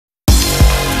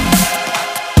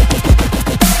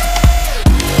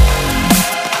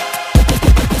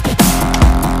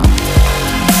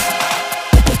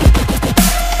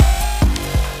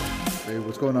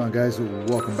guys,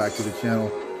 welcome back to the channel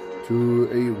to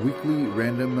a weekly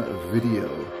random video.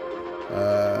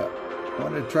 I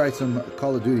wanted to try some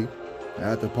Call of Duty. I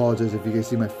have to apologize if you guys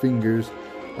see my fingers.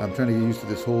 I'm trying to get used to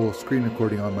this whole screen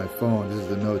recording on my phone. This is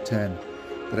the Note 10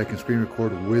 that I can screen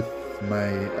record with my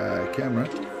camera.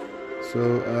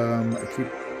 So I keep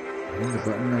hitting the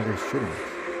button as I shouldn't.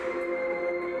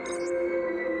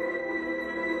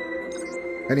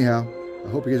 Anyhow, I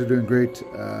hope you guys are doing great.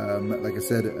 Like I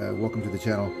said, welcome to the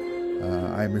channel.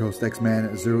 I am your host,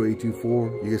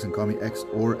 Xman0824. You guys can call me X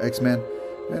or Xman.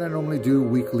 And I normally do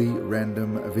weekly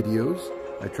random videos.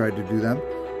 I try to do them.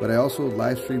 But I also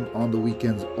live stream on the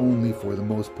weekends only for the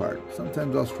most part.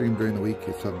 Sometimes I'll stream during the week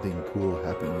if something cool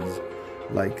happens.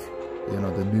 Like, you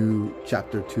know, the new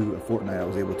Chapter 2 of Fortnite. I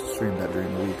was able to stream that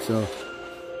during the week. So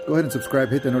go ahead and subscribe,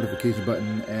 hit the notification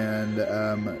button, and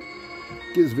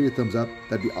give this video a thumbs up.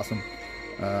 That'd be awesome.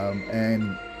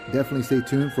 And definitely stay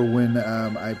tuned for when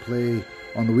I play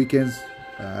on the weekends.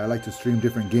 I like to stream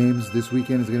different games. This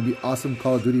weekend is going to be awesome.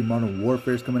 Call of Duty Modern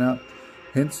Warfare is coming out.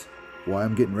 Hence why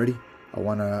I'm getting ready. I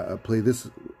want to play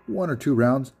this 1 or 2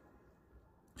 rounds.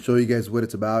 Show you guys what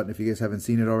it's about. And if you guys haven't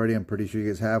seen it already, I'm pretty sure you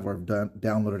guys have or have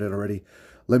downloaded it already.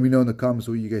 Let me know in the comments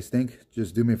what you guys think.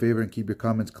 Just do me a favor and keep your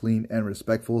comments clean and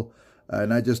respectful.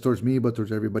 Not just towards me, but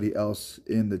towards everybody else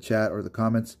in the chat or the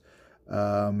comments.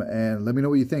 And let me know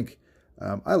what you think.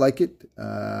 I like it.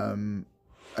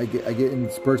 I get in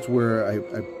spurts where I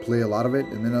play a lot of it,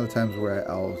 and then other times where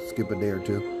I'll skip a day or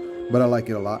 2. But I like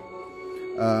it a lot.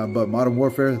 But Modern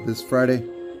Warfare this Friday,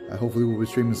 hopefully we'll be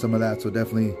streaming some of that. So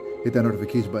definitely hit that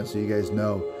notification button so you guys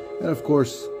know. And of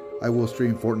course, I will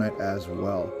stream Fortnite as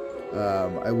well.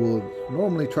 I will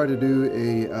normally try to do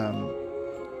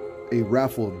a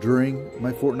raffle during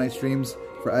my Fortnite streams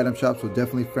for item shops. So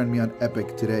definitely friend me on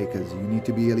Epic today, because you need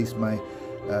to be at least my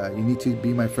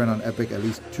friend on Epic at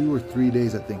least 2 or 3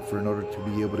 days, I think, in order to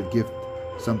be able to gift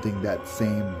something that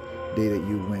same day that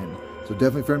you win. So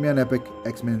definitely friend me on Epic,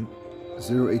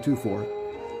 Xman0824.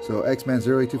 So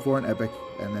Xman0824 on Epic,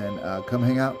 and then come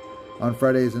hang out on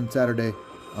Fridays and Saturday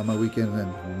on my weekend,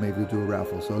 and we'll maybe do a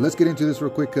raffle. So let's get into this real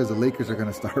quick, because the Lakers are going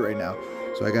to start right now.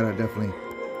 So I gotta definitely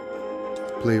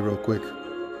play real quick.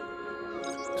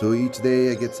 So each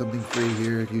day I get something free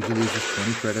here. Usually it's just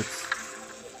 20 credits.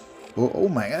 Oh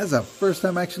my, that's the first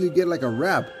time I actually get like a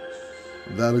wrap.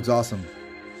 That looks awesome.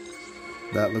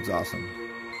 That looks awesome.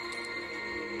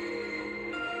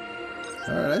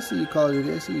 Alright, I see you, Call of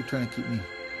Duty. I see you trying to keep me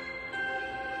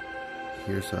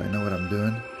here so I know what I'm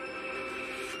doing.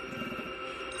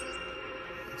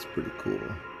 That's pretty cool.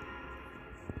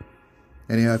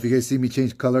 Anyhow, if you guys see me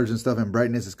change colors and stuff and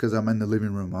brightness, it's because I'm in the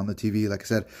living room on the TV. Like I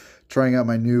said, trying out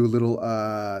my new little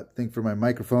thing for my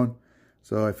microphone.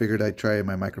 So I figured I'd try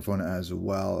my microphone as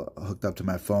well, hooked up to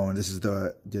my phone. This is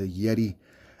the Yeti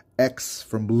X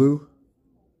from Blue.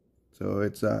 So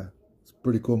it's a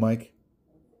pretty cool mic.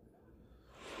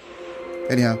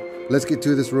 Anyhow, let's get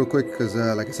to this real quick, because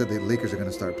like I said, the Lakers are going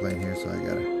to start playing here. So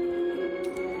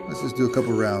let's just do a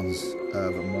couple rounds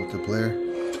of a multiplayer.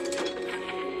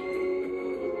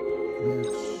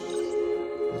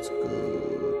 Let's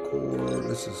go core.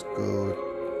 Let's just go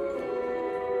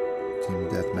team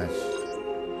deathmatch.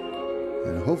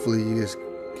 And hopefully you guys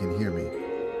can hear me,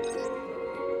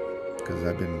 because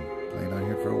I've been playing on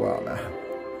here for a while now.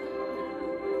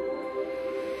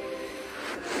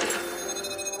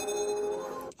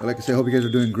 But like I said, I hope you guys are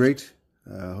doing great.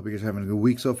 I hope you guys are having a good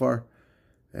week so far.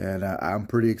 And I'm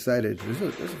pretty excited. There's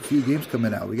a few games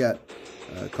coming out. We got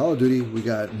Call of Duty. We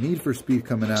got Need for Speed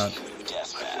coming out.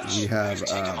 We have...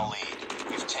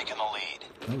 We've taken the lead.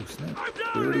 Oh, snap.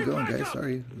 We're already going, guys.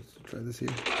 Sorry. Let's try this here.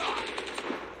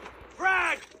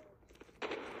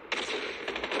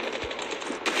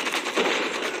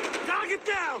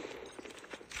 Down.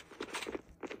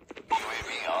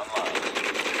 UAV online.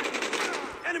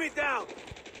 Enemy down.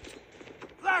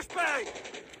 Flashbang.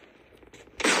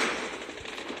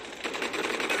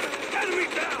 Enemy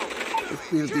down. Let's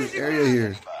clean up this area here.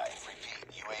 Repeat,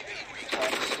 UAV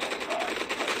recon standby.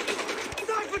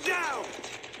 Sniper down.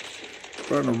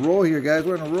 We're on a roll here, guys.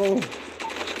 We're on a roll.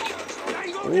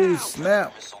 Oh,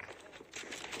 snap.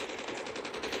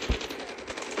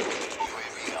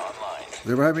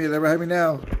 They're behind me. They're behind me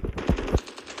now.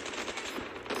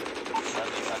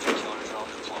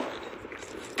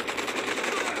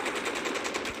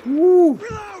 Woo!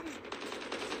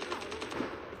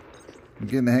 I'm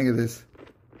getting the hang of this.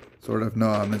 Sort of. No,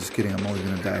 I'm just kidding. I'm always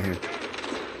going to die here.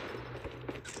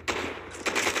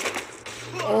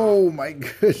 Oh my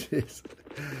goodness.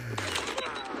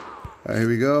 All right, here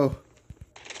we go.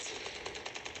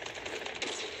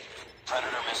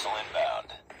 Predator missile inbound.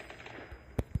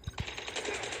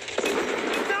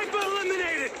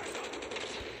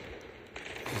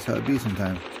 just how it be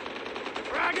sometimes.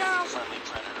 Frag out! Friendly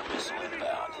Predator missile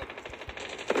inbound.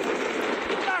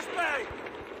 Flashbang!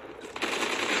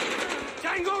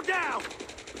 Tango down!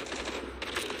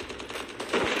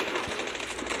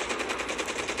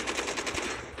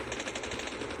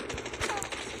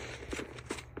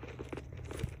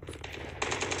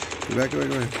 Go back, go back,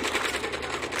 go back.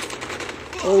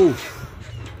 Oh!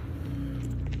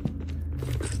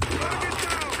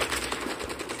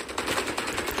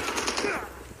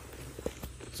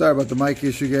 Sorry about the mic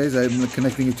issue, guys. I'm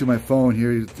connecting it to my phone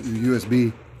here,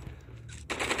 USB.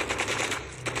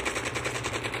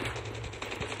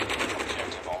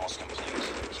 Objective almost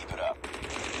complete. Keep it up.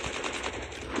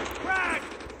 Frag!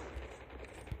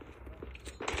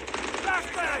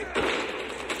 Flashbang!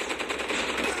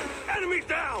 Enemy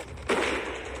down!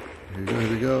 Here we go,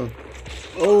 here we go.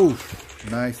 Oh!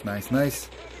 Nice, nice, nice.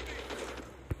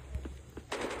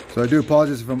 So I do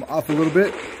apologize if I'm off a little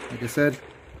bit. Like I said.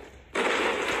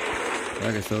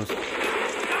 That guy's toast.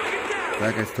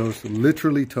 That guy's toast.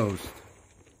 Literally toast.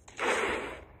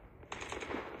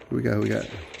 Who we got? Who we got?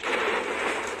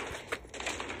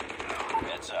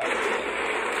 Heads up.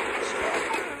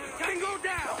 Tango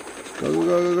down! Go, go,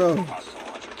 go, go, go. Hostile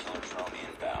hunter killer drone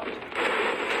inbound.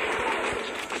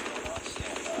 On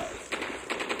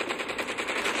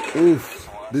standby. Oof.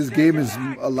 This game is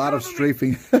a lot of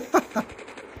strafing. Heads up,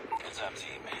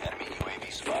 team. Enemy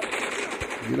UAV spotted.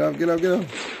 Get up, get up, get up.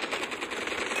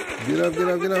 Get up, get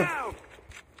up, get up.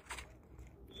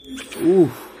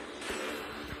 Ooh.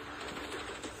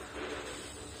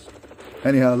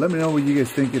 Anyhow, let me know what you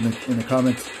guys think in the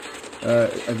comments. I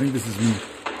think this is me.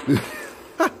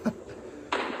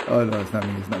 Oh no, it's not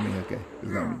me. It's not me. Okay,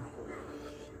 it's not me.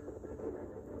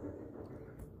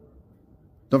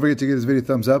 Don't forget to give this video a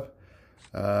thumbs up.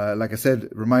 Like I said,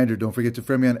 reminder: don't forget to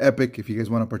friend me on Epic if you guys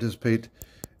want to participate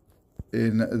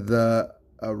in the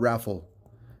raffle.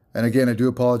 And again, I do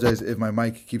apologize if my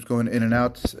mic keeps going in and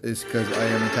out. It's because I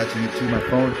am attaching it to my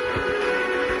phone.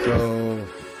 So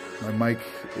my mic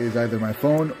is either my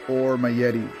phone or my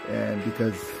Yeti. And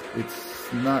because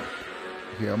it's not...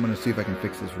 Here, I'm going to see if I can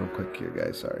fix this real quick here,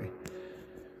 guys. Sorry.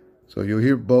 So you'll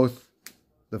hear both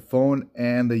the phone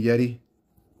and the Yeti.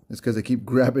 It's because I keep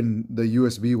grabbing the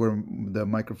USB where the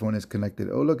microphone is connected.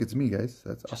 Oh, look, it's me, guys.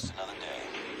 That's awesome. Just another day.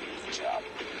 Good job.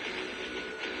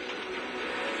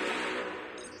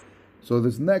 So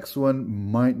this next one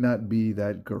might not be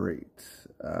that great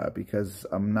because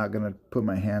I'm not going to put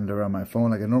my hand around my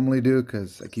phone like I normally do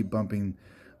because I keep bumping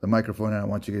the microphone and I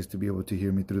want you guys to be able to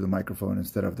hear me through the microphone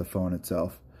instead of the phone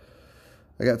itself.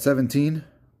 I got 17.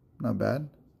 Not bad.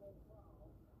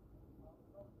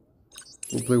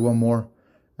 We'll play one more.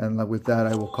 And like with that,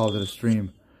 I will call it a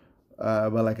stream.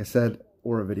 But like I said,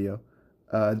 or a video.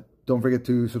 Don't forget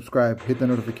to subscribe, hit the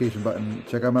notification button,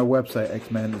 check out my website,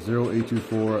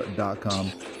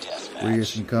 xman0824.com, where you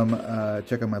guys can come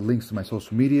check out my links to my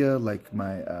social media, like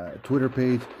my Twitter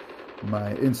page,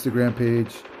 my Instagram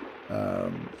page.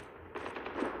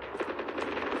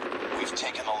 We've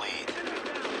taken the lead.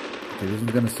 Okay, this is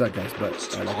going to suck, guys, but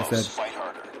like I said,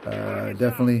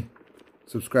 definitely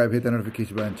subscribe, hit the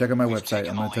notification button, check out my website.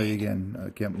 I'm going to tell you again,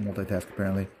 I can't multitask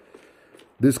apparently.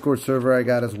 Discord server I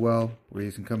got as well, where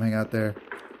you can come hang out there.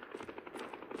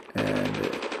 And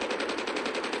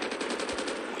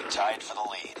we tied for the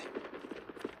lead.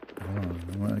 Hold on,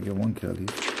 I want to get one kill.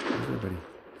 Where's everybody?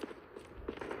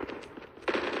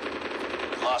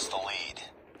 We lost the lead.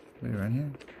 Wait, right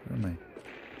here? Where am I?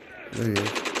 There he is.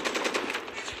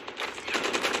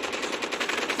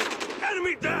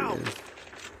 Enemy down.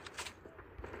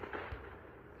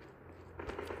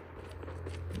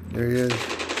 There he is.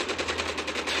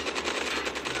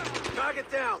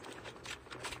 Target down.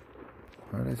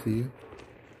 Alright, I see you.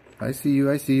 I see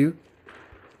you, I see you.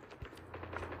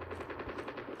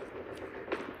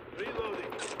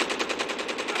 Reloading.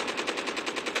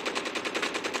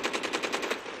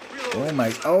 Oh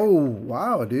my, oh,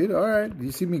 wow, dude. Alright.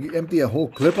 You see me empty a whole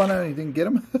clip on it and you didn't get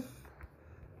him?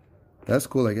 That's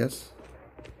cool, I guess.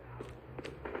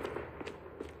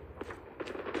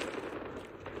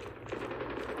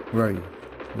 Where are you?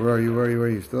 Where are you? Where are you? Where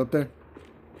are you? Still up there?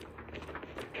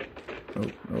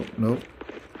 Nope, nope, nope.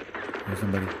 There's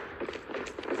somebody.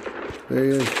 There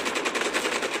he is.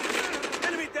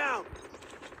 Enemy down.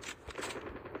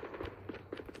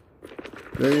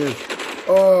 There he is.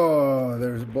 Oh,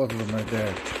 there's both of them right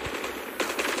there.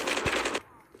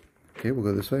 Okay, we'll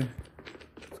go this way.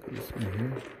 Let's go this way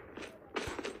here.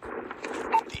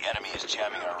 The enemy is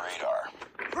jamming our radar.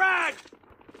 Frag!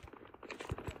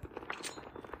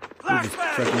 We'll just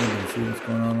check in and see what's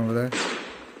going on over there.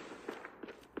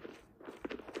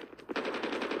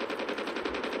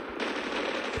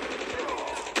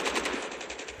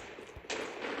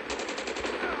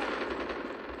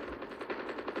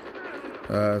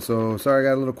 So sorry, I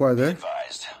got a little quiet there.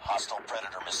 Advised. Hostile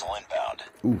predator missile inbound.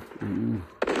 Ooh.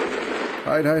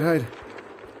 Hide.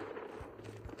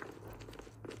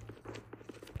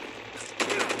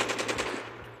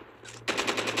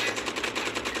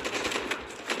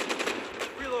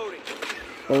 Reloading.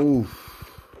 Oh.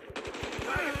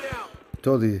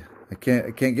 Told you, I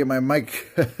can't get my mic.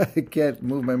 I can't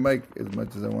move my mic as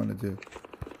much as I wanted to.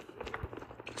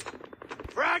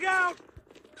 Frag out.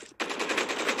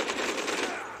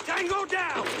 Tango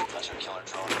down. Lazer killer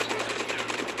drone.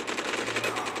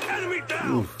 Enemy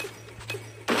down. Oof.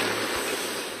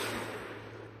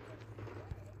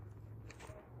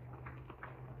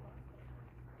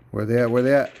 Where they at?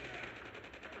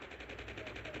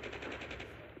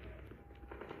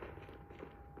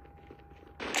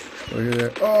 Oh, you're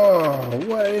there. Oh,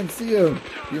 what? I didn't see him.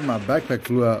 Even my backpack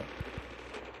flew out.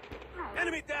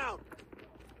 Enemy down.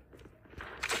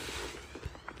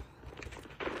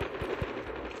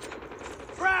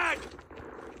 Frag.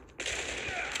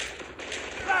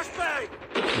 Flashbang.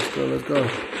 Let's go.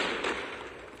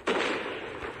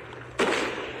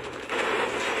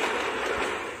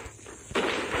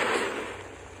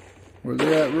 Where's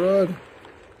they at, Rod?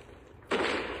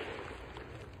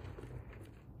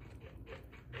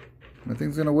 My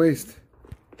thing's gonna waste.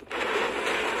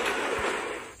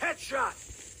 Headshot.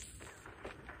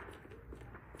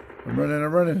 I'm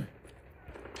running.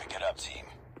 Pick it up, team.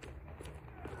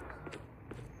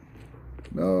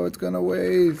 No, it's gonna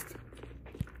waste.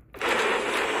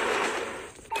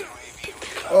 UAV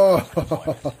Oh,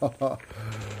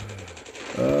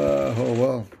 oh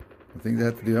well. I think I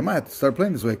have to do. I might have to start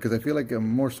playing this way because I feel like I'm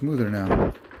more smoother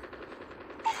now.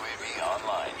 UAV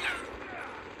online.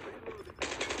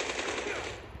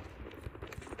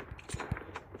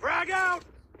 Frag out.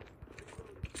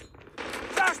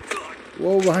 Flash.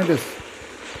 Whoa, behind us.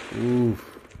 Oof.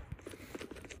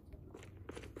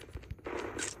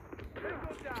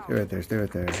 Stay right there. There we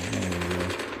go.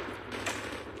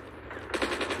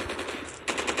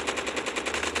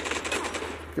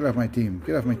 Get off my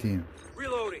team.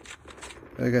 Reloading.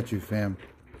 I got you, fam.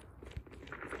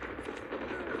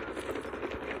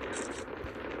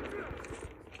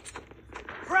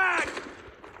 Frag.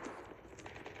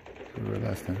 We were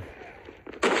last time.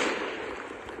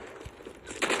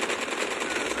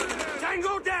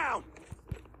 Tango down.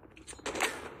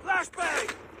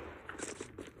 Flashbang.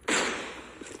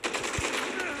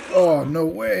 Oh, no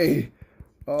way.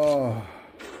 Oh.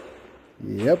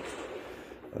 Yep.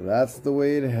 That's the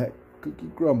way the cookie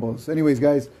crumbles. Anyways,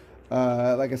 guys,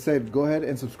 like I said, go ahead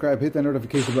and subscribe. Hit that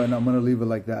notification button. I'm going to leave it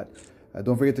like that.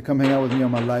 Don't forget to come hang out with me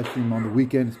on my live stream on the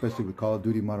weekend, especially with Call of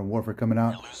Duty Modern Warfare coming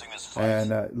out. And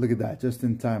look at that, just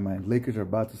in time, man. Lakers are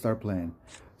about to start playing.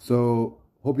 So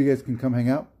hope you guys can come hang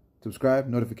out. Subscribe,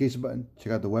 notification button.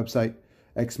 Check out the website,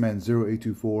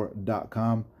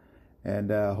 xman0824.com.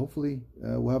 And hopefully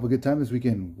we'll have a good time this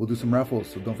weekend. We'll do some raffles,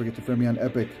 so don't forget to friend me on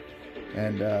Epic.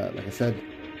 And like I said,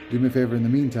 do me a favor in the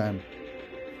meantime,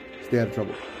 stay out of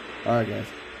trouble. All right, guys,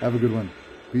 have a good one.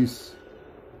 Peace.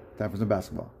 Time for some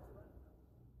basketball.